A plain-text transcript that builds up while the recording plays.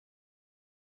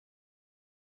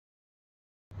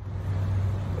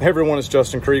Hey everyone, it's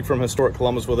Justin Krieg from Historic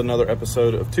Columbus with another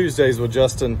episode of Tuesdays with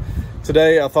Justin.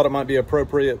 Today I thought it might be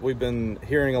appropriate. We've been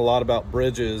hearing a lot about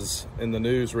bridges in the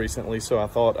news recently, so I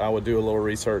thought I would do a little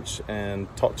research and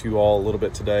talk to you all a little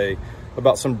bit today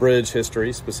about some bridge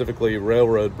history, specifically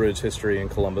railroad bridge history in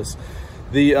Columbus.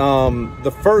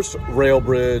 The first rail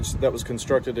bridge that was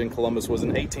constructed in Columbus was in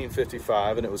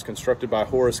 1855, and it was constructed by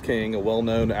Horace King, a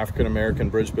well-known African-American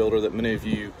bridge builder that many of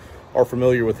you are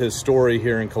familiar with his story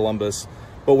here in Columbus.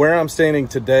 But where I'm standing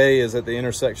today is at the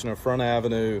intersection of Front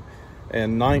Avenue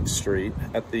and 9th Street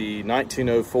at the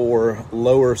 1904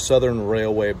 Lower Southern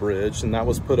Railway Bridge. And that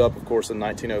was put up, of course, in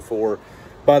 1904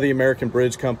 by the American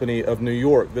Bridge Company of New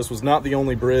York. This was not the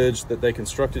only bridge that they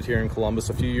constructed here in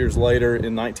Columbus. A few years later,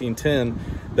 in 1910,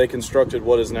 they constructed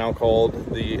what is now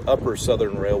called the Upper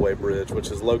Southern Railway Bridge,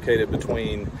 which is located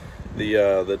between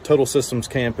the Total Systems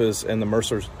campus and the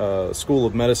Mercer School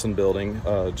of Medicine building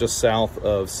just south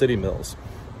of City Mills.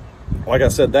 Like I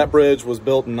said, that bridge was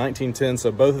built in 1910,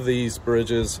 so both of these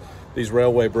bridges, these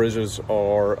railway bridges,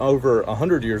 are over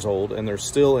 100 years old and they're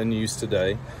still in use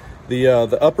today.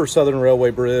 The Upper Southern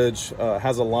Railway Bridge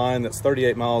has a line that's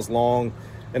 38 miles long,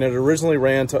 and it originally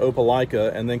ran to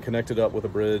Opelika and then connected up with a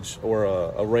bridge or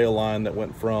a rail line that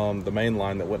went from the main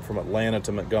line that went from Atlanta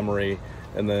to Montgomery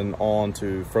and then on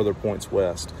to further points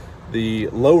west. The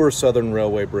Lower Southern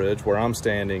Railway Bridge, where I'm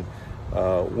standing,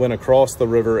 went across the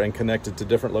river and connected to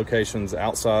different locations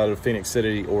outside of Phoenix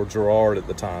City or Girard at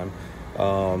the time,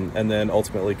 and then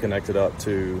ultimately connected up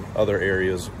to other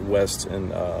areas west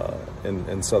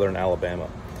in southern Alabama.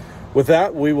 With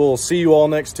that, we will see you all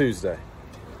next Tuesday.